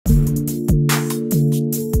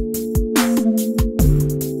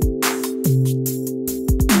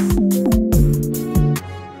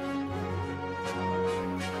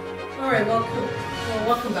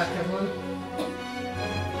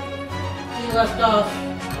left off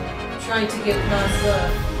trying to get past the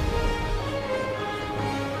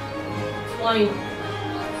flying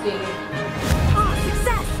thing. Ah,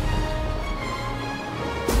 success!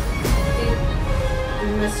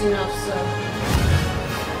 I'm messing up, so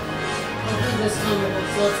hopefully this time it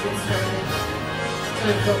works. So let's get started.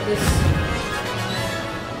 Try and focus.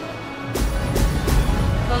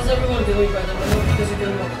 How's everyone doing, by the way? I hope you guys are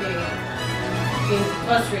doing okay. Being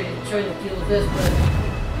frustrated trying to deal with this, but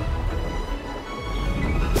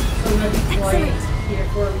so I'm gonna be quiet here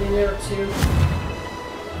for a minute or two.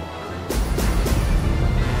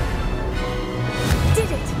 Did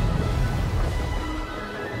it!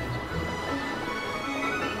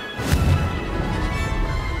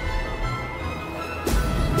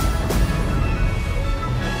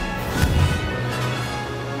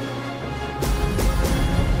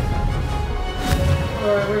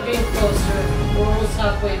 Alright, we're getting closer. We're almost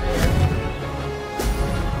halfway there.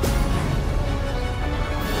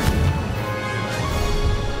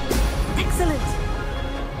 Excellent!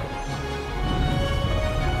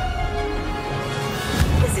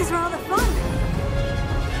 This is rather fun!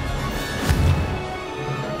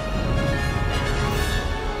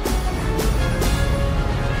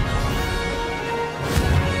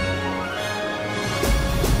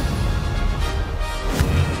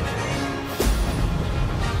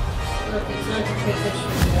 Okay, time to pay attention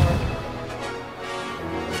more.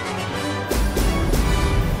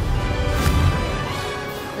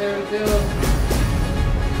 There we go.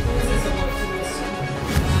 This is a lot to listen.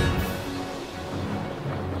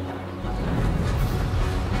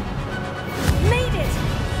 Made it!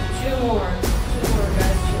 Two more,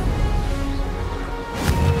 guys.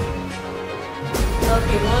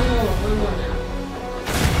 Okay, one more now.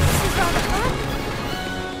 This is rather fun!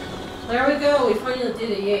 There we go, we finally did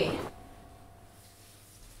it, yay.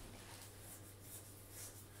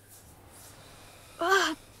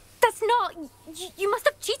 That's not... You must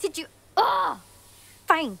have cheated, you... Ugh!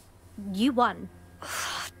 Fine. You won.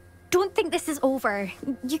 Don't think this is over.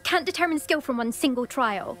 You can't determine skill from one single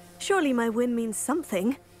trial. Surely my win means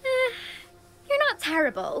something. You're not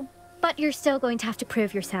terrible, but you're still going to have to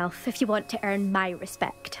prove yourself if you want to earn my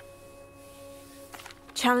respect.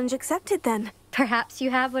 Challenge accepted then. Perhaps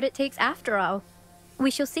you have what it takes after all.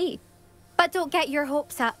 We shall see. But don't get your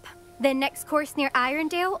hopes up. The next course near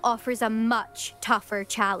Irondale offers a much tougher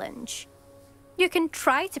challenge. You can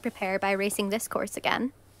try to prepare by racing this course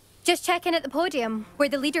again. Just check in at the podium, where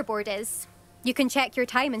the leaderboard is. You can check your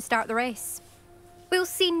time and start the race. We'll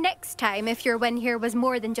see next time if your win here was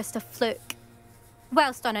more than just a fluke.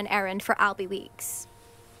 Whilst on an errand for Albie Weeks.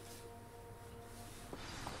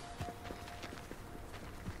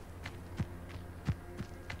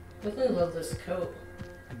 I really love this coat.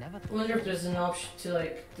 I wonder if there's an option to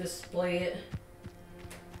like display it.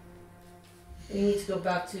 We need to go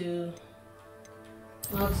back to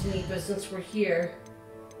Hogsmeade, but since we're here,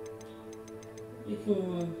 we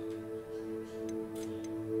can.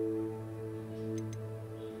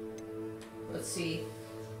 Let's see.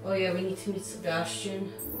 Oh yeah, we need to meet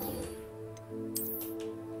Sebastian.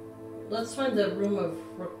 Let's find the room of.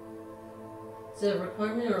 Is it a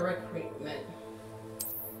requirement or recruitment?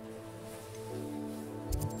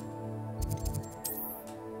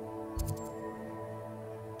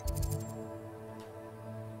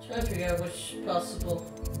 Trying to figure out which possible.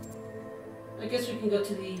 I guess we can go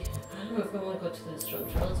to the. I don't know if I want to go to this charm.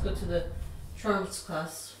 Let's go to the charms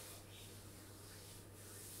class.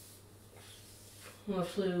 I'm a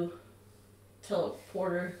flu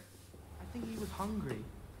teleporter. I think he was hungry.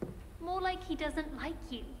 More like he doesn't like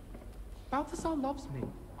you. Balthazar loves me.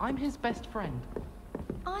 I'm his best friend.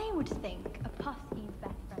 I would think a Puffy's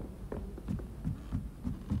best friend.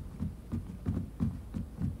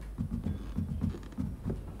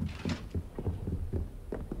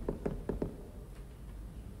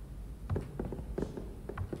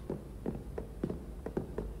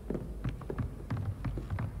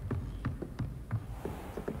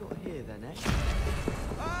 Here then, eh?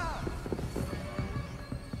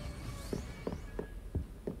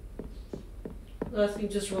 That thing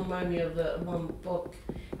just reminded me of the one book.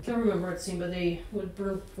 I can't remember its name, but they would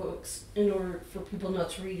burn books in order for people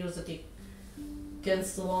not to read. It was like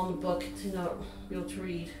against the law in the book to not be able to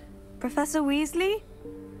read. Professor Weasley?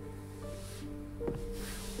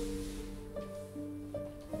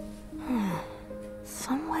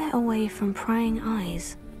 Somewhere away from prying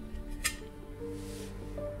eyes.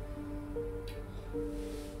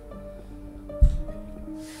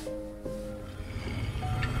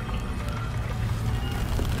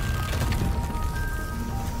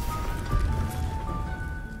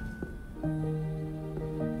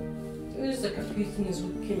 few things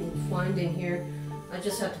we can find in here. I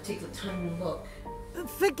just have to take the time to look.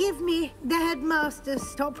 Forgive me, the headmaster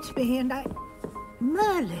stopped me and I...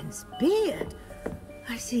 Merlin's beard.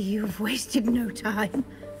 I see you've wasted no time.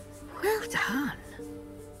 Well done.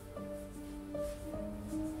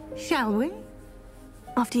 Shall we?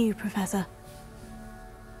 After you, Professor.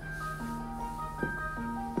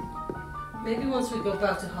 Maybe once we go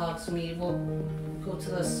back to Hogsmeade, we'll go to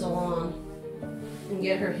the salon and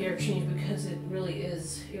get her hair changed because it really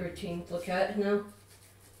is irritating to look at now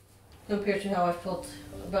compared to how I felt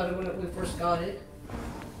about it when we first got it.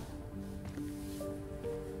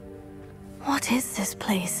 What is this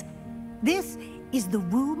place? This is the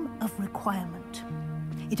Room of Requirement.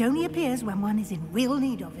 It only appears when one is in real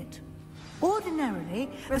need of it. Ordinarily,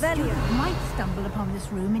 a student might stumble upon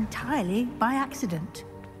this room entirely by accident.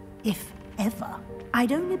 If ever.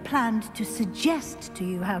 I'd only planned to suggest to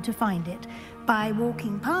you how to find it by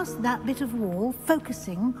walking past that bit of wall,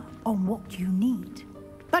 focusing on what you need.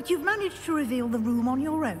 But you've managed to reveal the room on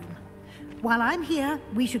your own. While I'm here,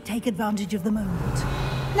 we should take advantage of the moment.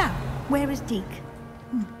 Now, where is Deke?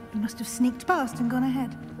 He must have sneaked past and gone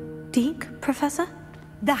ahead. Deke, Professor?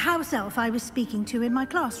 The house elf I was speaking to in my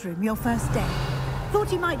classroom your first day. Thought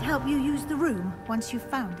he might help you use the room once you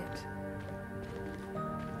found it.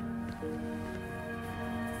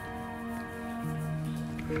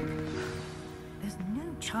 There's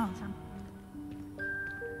no chance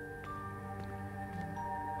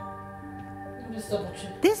Just double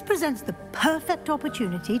check. This presents the perfect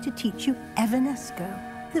opportunity to teach you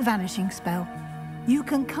Evanesco, the vanishing spell. You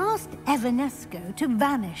can cast Evanesco to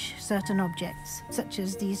vanish certain objects, such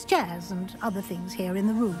as these chairs and other things here in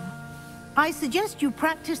the room. I suggest you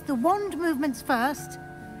practice the wand movements first,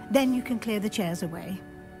 then you can clear the chairs away.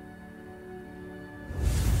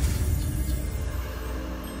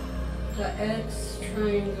 The X,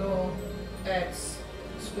 triangle, X,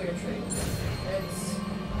 square triangle, X,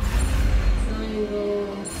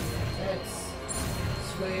 triangle, X,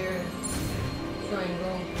 square,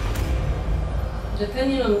 triangle.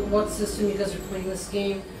 Depending on what system you guys are playing this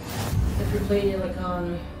game, if you're playing it like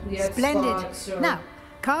on the Xbox or, now,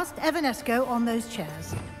 cast Evanesco on those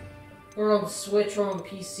chairs. Or on Switch or on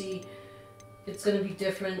PC, it's going to be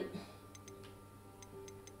different.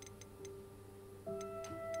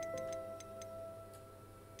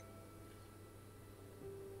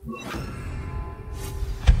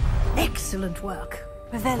 Excellent work.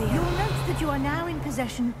 Revelio. You'll note that you are now in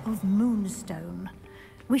possession of Moonstone.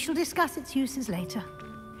 We shall discuss its uses later.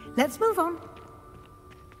 Let's move on.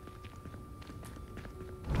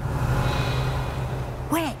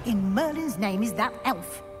 Where in Merlin's name is that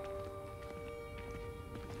elf?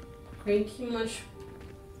 Cranky much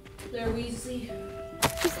there, Weasley?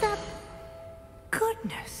 Is that...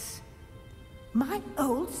 Goodness. My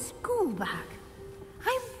old school bag.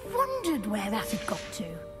 I wondered where that had got to.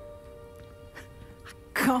 I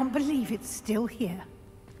can't believe it's still here.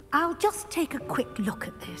 I'll just take a quick look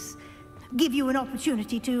at this. Give you an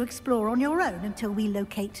opportunity to explore on your own until we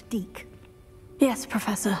locate Deke. Yes,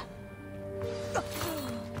 Professor.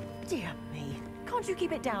 Dear me. Can't you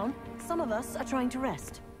keep it down? Some of us are trying to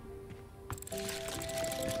rest.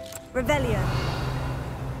 Revelio.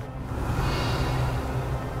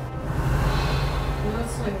 Well,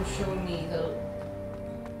 that's not even showing me though.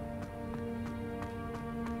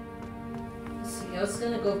 Let's see, I was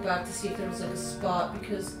gonna go back to see if there was like a spot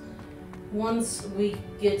because once we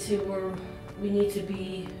get to where we need to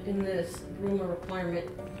be in this room of requirement,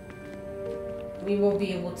 we won't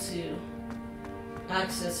be able to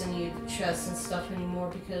access any of the chests and stuff anymore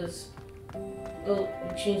because we'll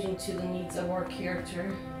be changing to the needs of our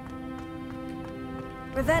character.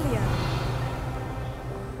 Revelio.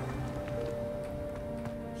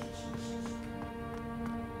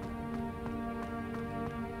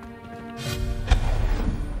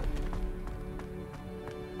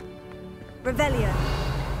 Revelio.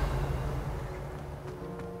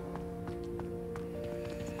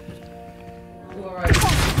 Alright,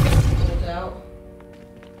 hold out.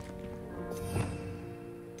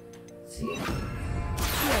 Let's see.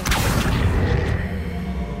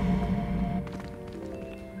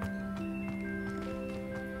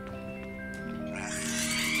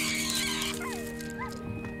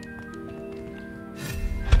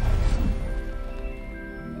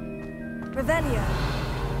 Revelio.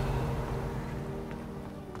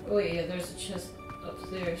 Oh yeah, there's a chest up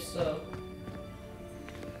there, so...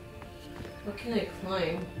 What can I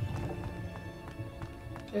climb?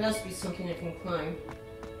 There has to be something I can climb.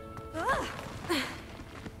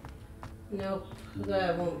 Nope,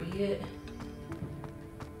 that won't be it.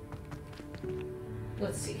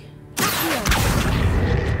 Let's see.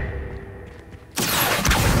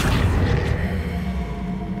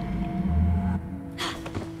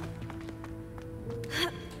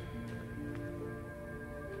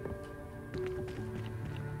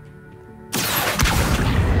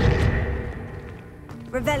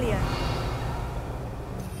 Revelio.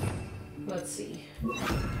 Let's see.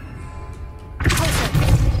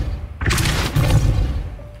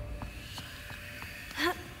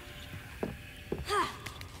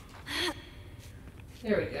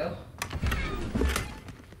 There we go.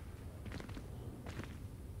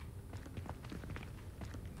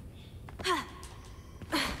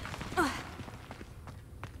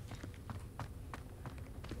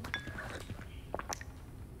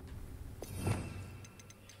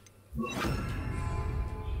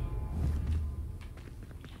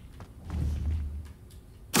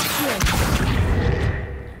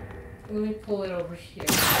 Let me pull it over here.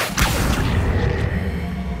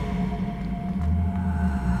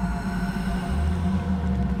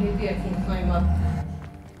 Maybe I can climb up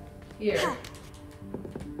here.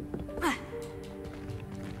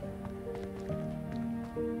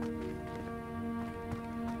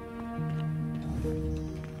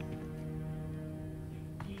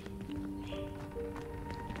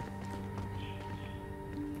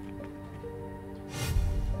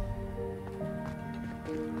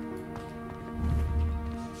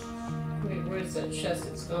 Wait, where's that chest?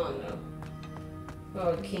 It's gone though. Oh,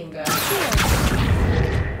 it came back.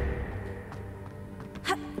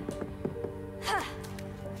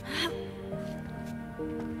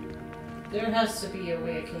 There has to be a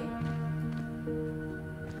way I can...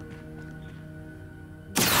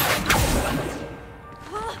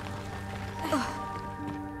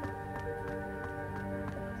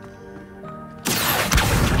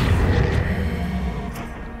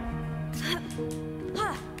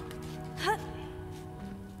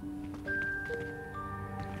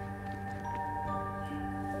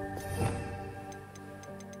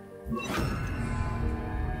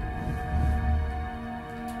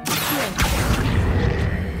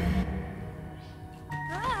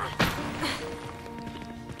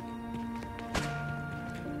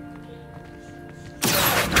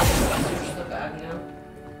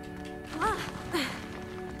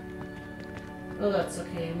 Oh, that's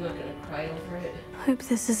okay. I'm not gonna cry over it. Hope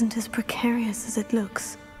this isn't as precarious as it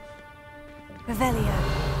looks. Revelio.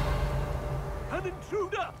 An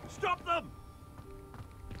intruder! Stop them!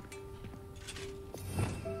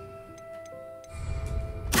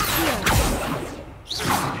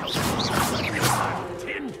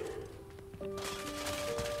 Tin!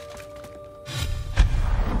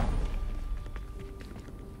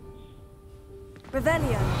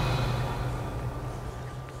 Revelio.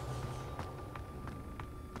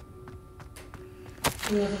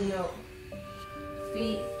 Another note.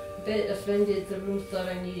 Be a bit offended the room thought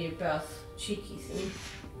I needed a bath. Cheeky thing.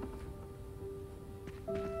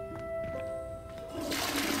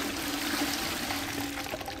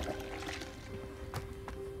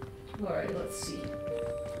 Alright, let's see.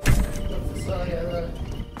 Oh yeah, the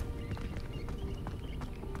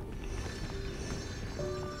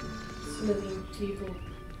smithing table.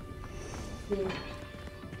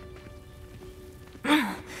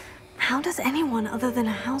 How does anyone other than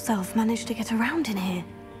a house elf manage to get around in here?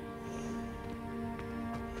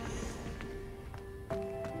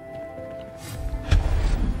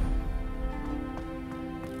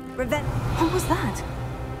 What was that?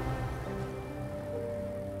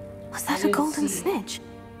 Was that a golden snitch?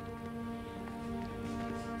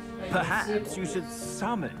 Perhaps you should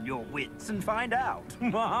summon your wits and find out.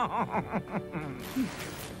 I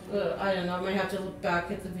don't know, I might have to look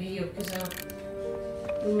back at the video because I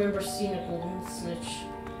don't remember seeing a golden snitch.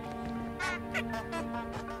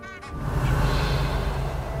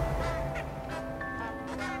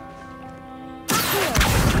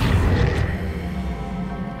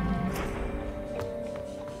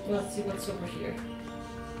 Let's see what's over here.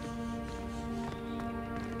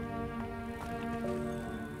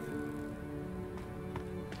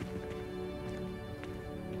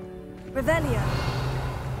 Revelio.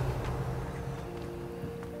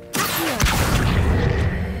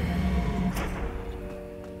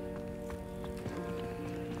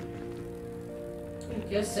 I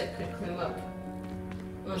guess I could climb up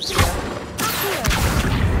onto that.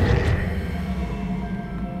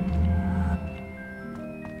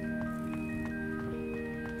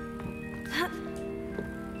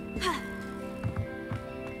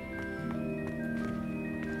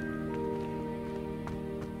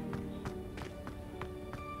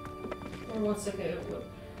 Or one second,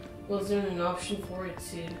 was there an option for it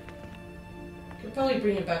to... Could probably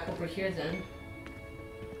bring it back over here then.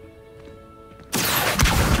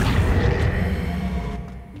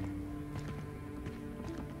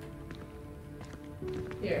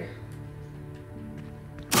 Here.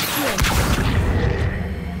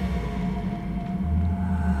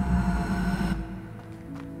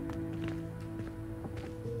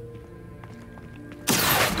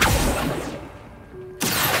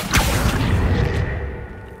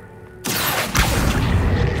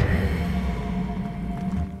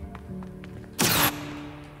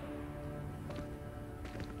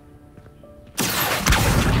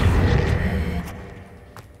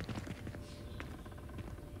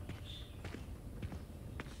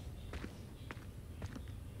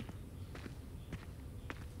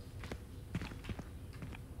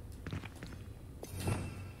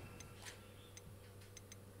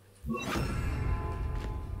 I'm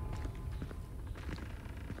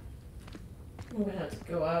gonna have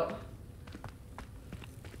to go out.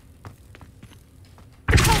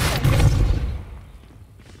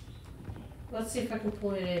 Let's see if I can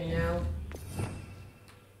pull it in now.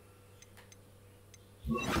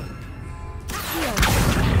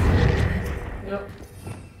 Nope.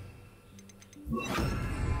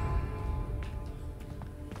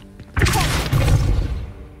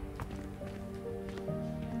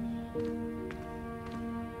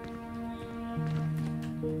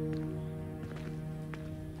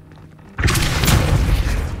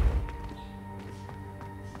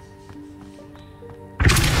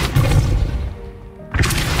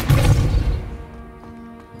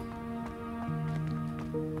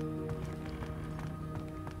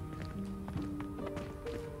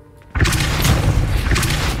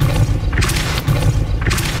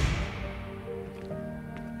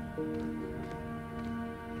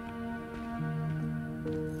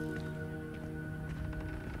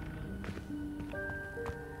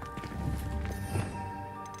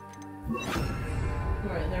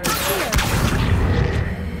 Alright, there we go.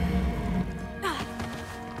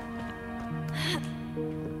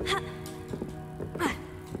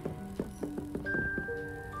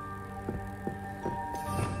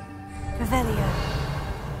 Revelio.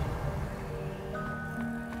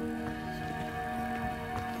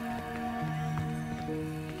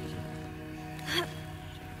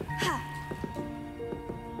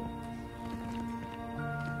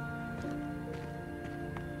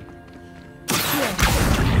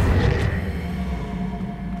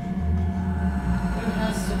 There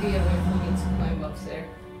has to be a way for me to climb up there.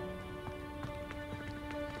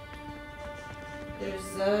 There's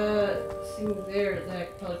a thing there that I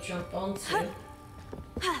could probably jump onto.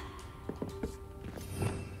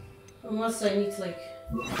 Unless I need to, like...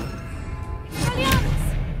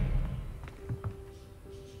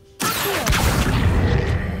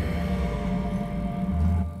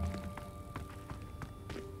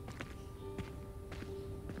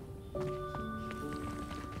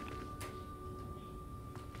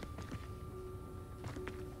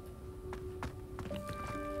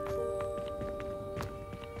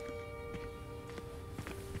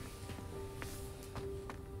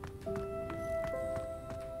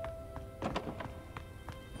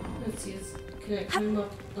 Let's see, can I climb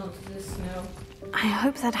up onto this now? I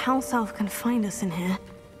hope that house elf can find us in here.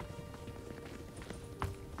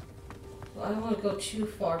 Well, I don't want to go too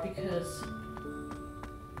far because...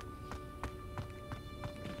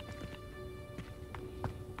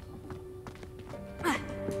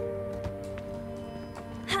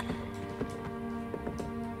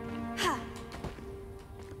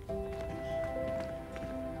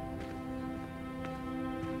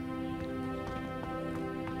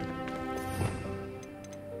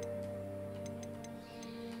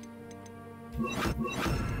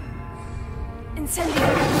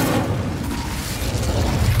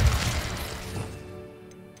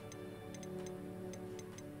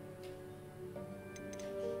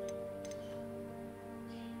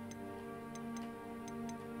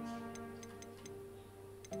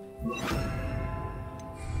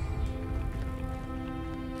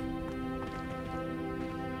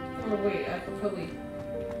 Oh wait, I could probably...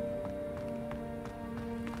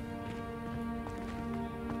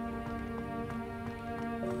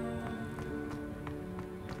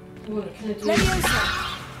 What can I do?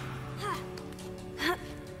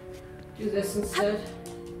 Do this instead?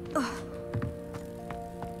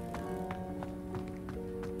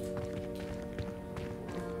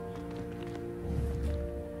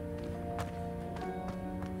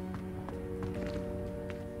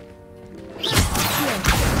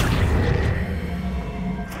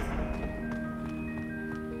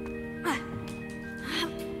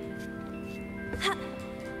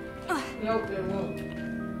 Nope, it won't.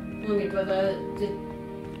 Let me, but that did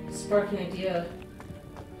spark an idea.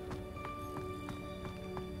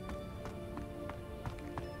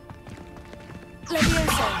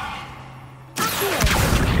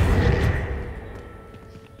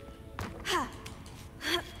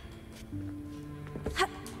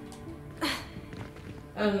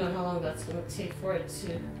 I don't know how long that's going to take for it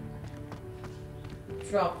to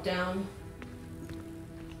drop down.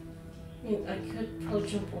 I mean, I could probably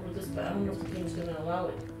jump over this, but I don't know if the game's going to allow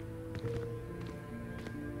it.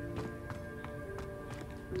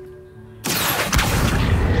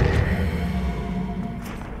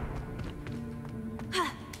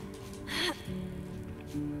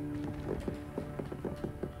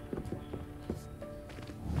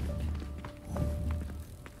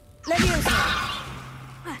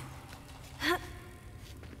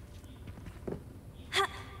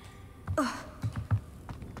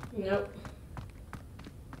 Nope.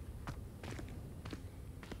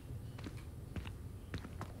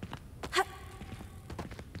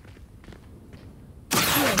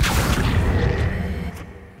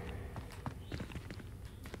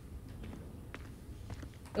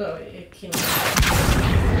 Oh, it can't.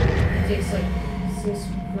 It takes like, seems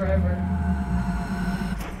forever.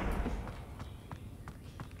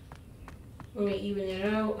 Let me even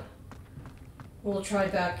it out. We'll try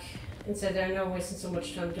back. Instead, I know I'm wasting so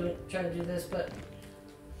much time trying to do this, but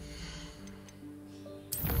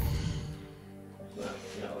no,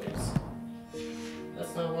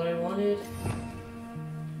 that's not what I wanted.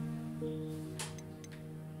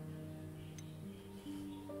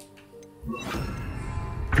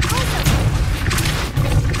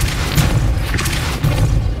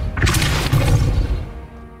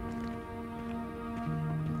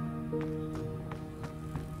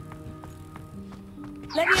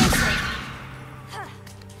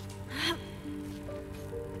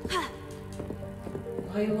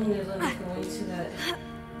 Why won't they let me go into that?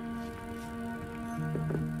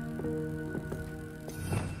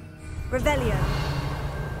 Revelio.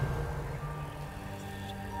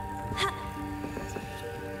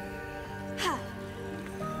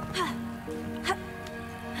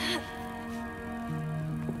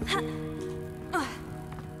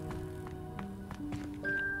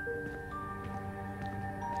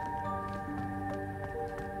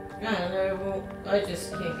 I don't know, I won't. I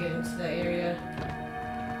just can't get into that area.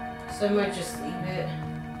 So I might just leave it.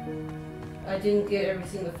 I didn't get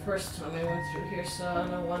everything the first time I went through here, so I don't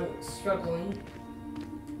know why I'm struggling.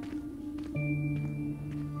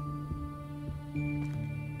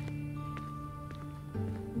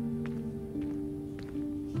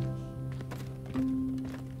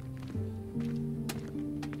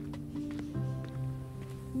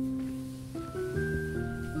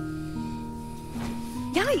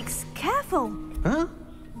 Yikes! Careful! Huh?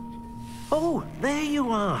 Oh, there you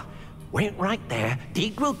are. Wait right there.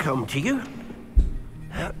 Deke will come to you.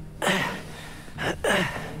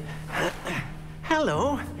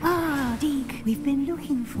 Hello. Ah, Deke, we've been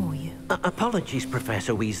looking for you. Apologies,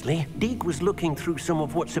 Professor Weasley. Deke was looking through some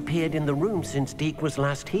of what's appeared in the room since Deke was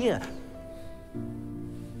last here.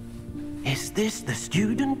 Is this the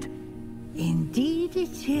student? Indeed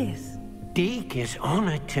it is. Deke is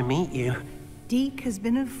honored to meet you. Deke has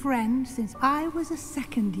been a friend since I was a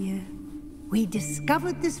second year. We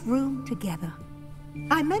discovered this room together.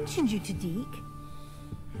 I mentioned you to Deke.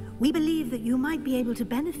 We believe that you might be able to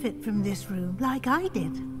benefit from this room like I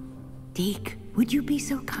did. Deke, would you be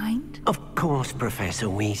so kind? Of course, Professor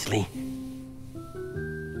Weasley.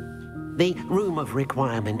 The Room of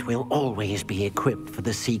Requirement will always be equipped for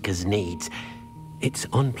the Seeker's needs. It's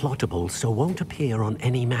unplottable, so won't appear on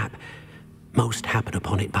any map. Most happen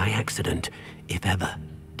upon it by accident, if ever.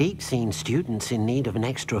 Deke's seen students in need of an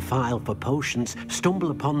extra file for potions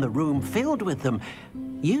stumble upon the room filled with them.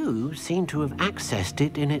 You seem to have accessed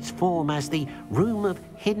it in its form as the Room of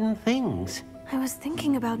Hidden Things. I was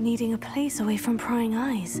thinking about needing a place away from prying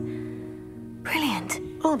eyes. Brilliant.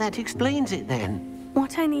 Oh, that explains it then.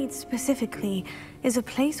 What I need specifically is a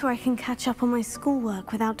place where I can catch up on my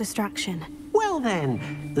schoolwork without distraction. Well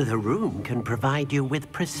then, the room can provide you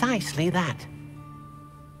with precisely that.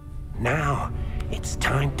 Now, it's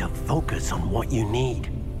time to focus on what you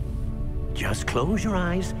need. Just close your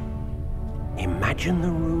eyes. Imagine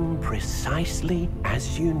the room precisely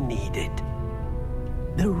as you need it.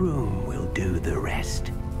 The room will do the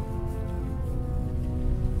rest.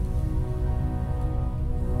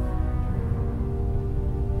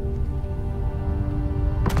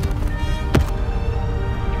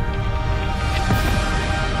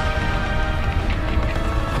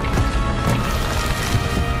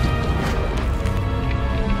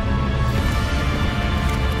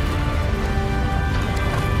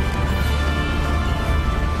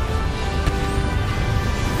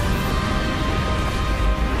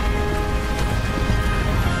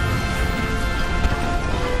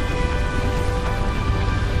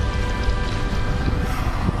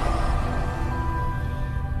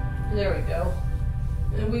 There we go.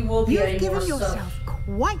 And we will be You've adding given more yourself stuff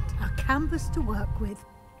quite a canvas to work with.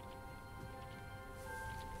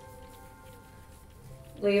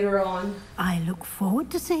 later on. I look forward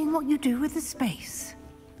to seeing what you do with the space.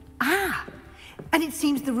 Ah, and it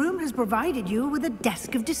seems the room has provided you with a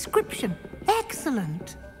desk of description.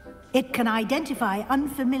 Excellent. It can identify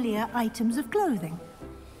unfamiliar items of clothing.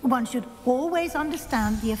 One should always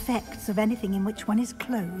understand the effects of anything in which one is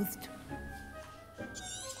clothed.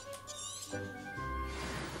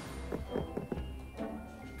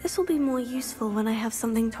 This will be more useful when I have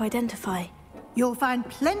something to identify. You'll find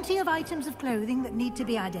plenty of items of clothing that need to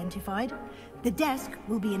be identified. The desk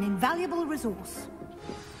will be an invaluable resource.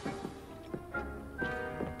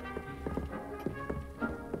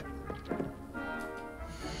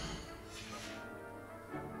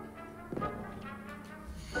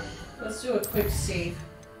 Let's do a quick save.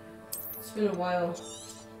 It's been a while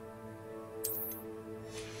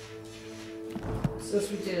since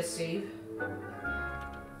we did a save.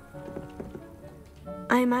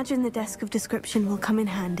 I imagine the desk of description will come in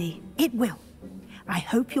handy. It will. I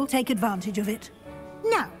hope you'll take advantage of it.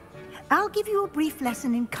 Now, I'll give you a brief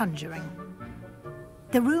lesson in conjuring.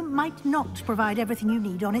 The room might not provide everything you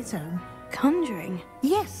need on its own. Conjuring?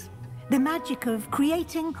 Yes, the magic of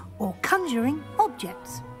creating or conjuring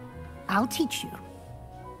objects. I'll teach you.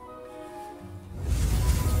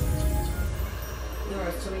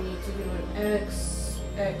 Alright, so we need to do an X,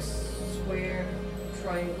 square,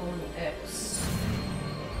 triangle, and X.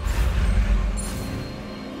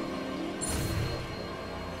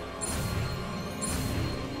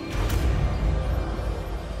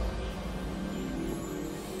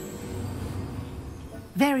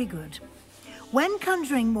 Very good. When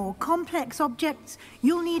conjuring more complex objects,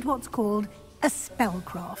 you'll need what's called a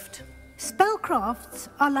spellcraft. Spellcrafts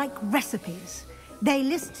are like recipes. They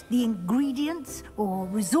list the ingredients or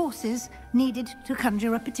resources needed to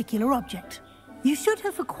conjure a particular object. You should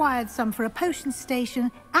have acquired some for a potion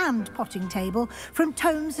station and potting table from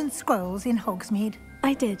tomes and scrolls in Hogsmeade.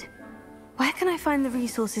 I did. Where can I find the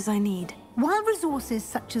resources I need? While resources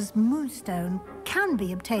such as moonstone can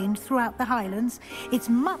be obtained throughout the Highlands, it's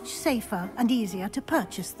much safer and easier to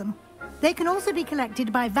purchase them. They can also be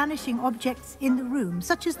collected by vanishing objects in the room,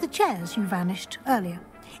 such as the chairs you vanished earlier.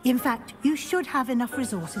 In fact, you should have enough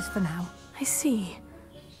resources for now. I see.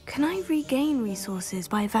 Can I regain resources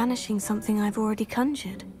by vanishing something I've already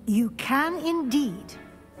conjured? You can indeed.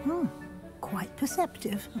 Quite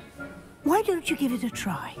perceptive. Why don't you give it a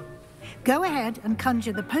try? Go ahead and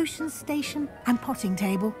conjure the potion station and potting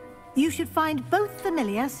table. You should find both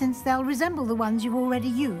familiar, since they'll resemble the ones you've already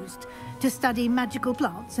used to study magical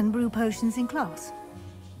plants and brew potions in class.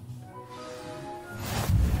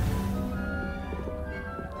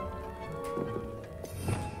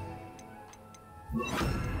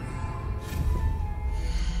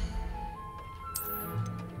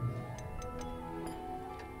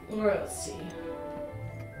 Alright, let's see.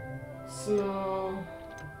 Small.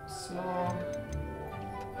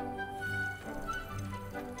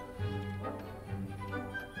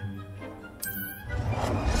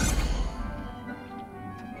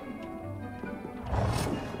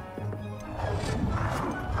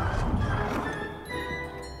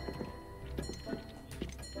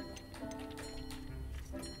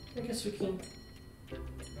 I guess we can.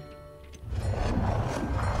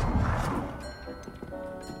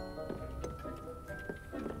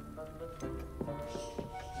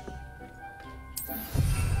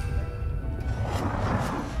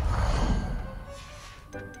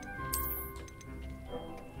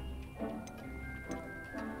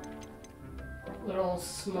 They're all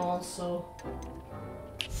small, so.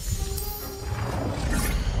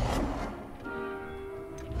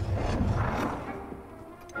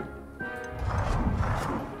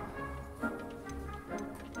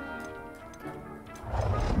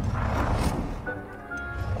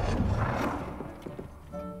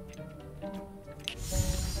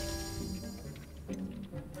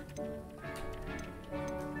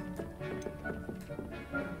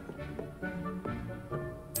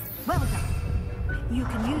 Well done. You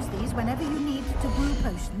can use these whenever you need to brew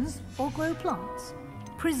potions or grow plants.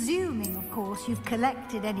 Presuming, of course, you've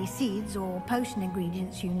collected any seeds or potion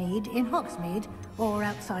ingredients you need in Hogsmeade or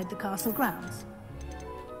outside the castle grounds.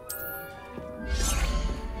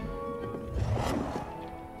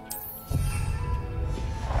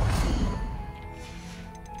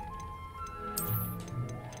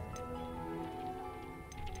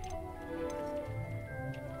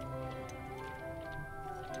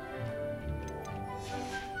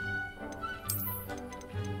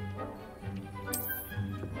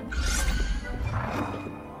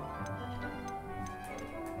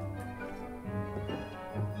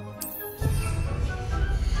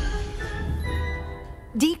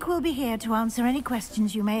 Deke will be here to answer any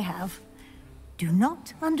questions you may have. Do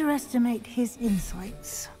not underestimate his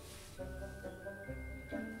insights.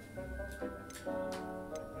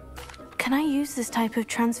 Can I use this type of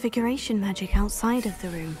transfiguration magic outside of the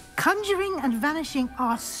room? Conjuring and vanishing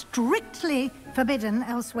are strictly forbidden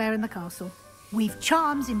elsewhere in the castle. We've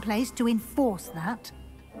charms in place to enforce that.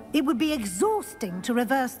 It would be exhausting to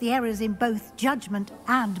reverse the errors in both judgment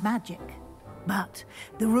and magic. But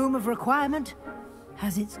the Room of Requirement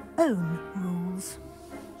has its own rules. rules.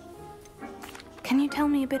 Can you tell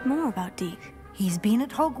me a bit more about Deke? He's been at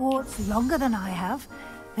Hogwarts longer than I have,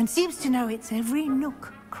 and seems to know its every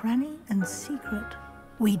nook, cranny, and secret.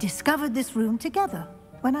 We discovered this room together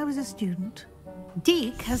when I was a student.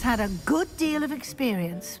 Deke has had a good deal of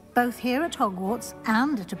experience, both here at Hogwarts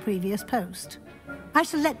and at a previous post. I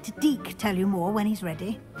shall let Deke tell you more when he's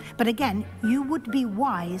ready, but again, you would be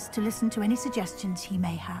wise to listen to any suggestions he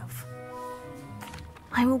may have.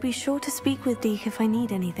 I will be sure to speak with Deke if I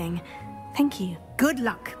need anything. Thank you. Good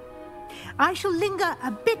luck. I shall linger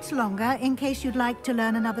a bit longer in case you'd like to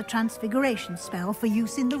learn another transfiguration spell for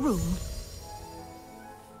use in the room.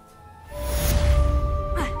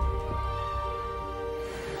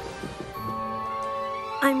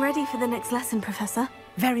 I'm ready for the next lesson, Professor.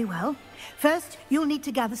 Very well. First, you'll need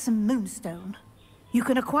to gather some moonstone. You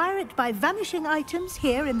can acquire it by vanishing items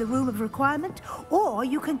here in the Room of Requirement, or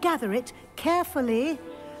you can gather it carefully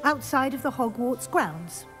outside of the Hogwarts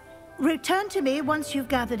grounds. Return to me once you've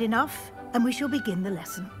gathered enough, and we shall begin the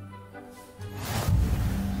lesson.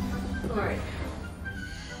 Alright.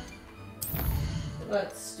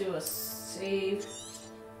 Let's do a save.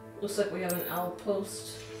 Looks like we have an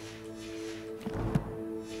outpost.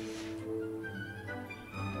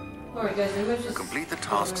 Alright guys, I'm gonna just... Complete the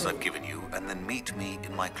tasks I've given you, and then meet me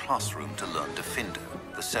in my classroom to learn Defendo,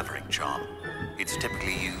 the severing charm. It's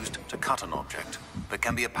typically used to cut an object, but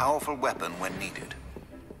can be a powerful weapon when needed.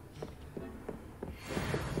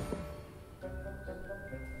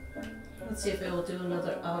 Let's see if it will do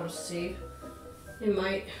another autosave. It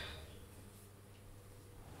might.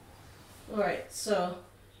 Alright, so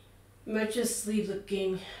I might just leave the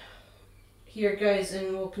game here, guys,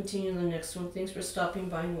 and we'll continue in the next one. Thanks for stopping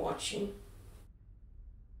by and watching.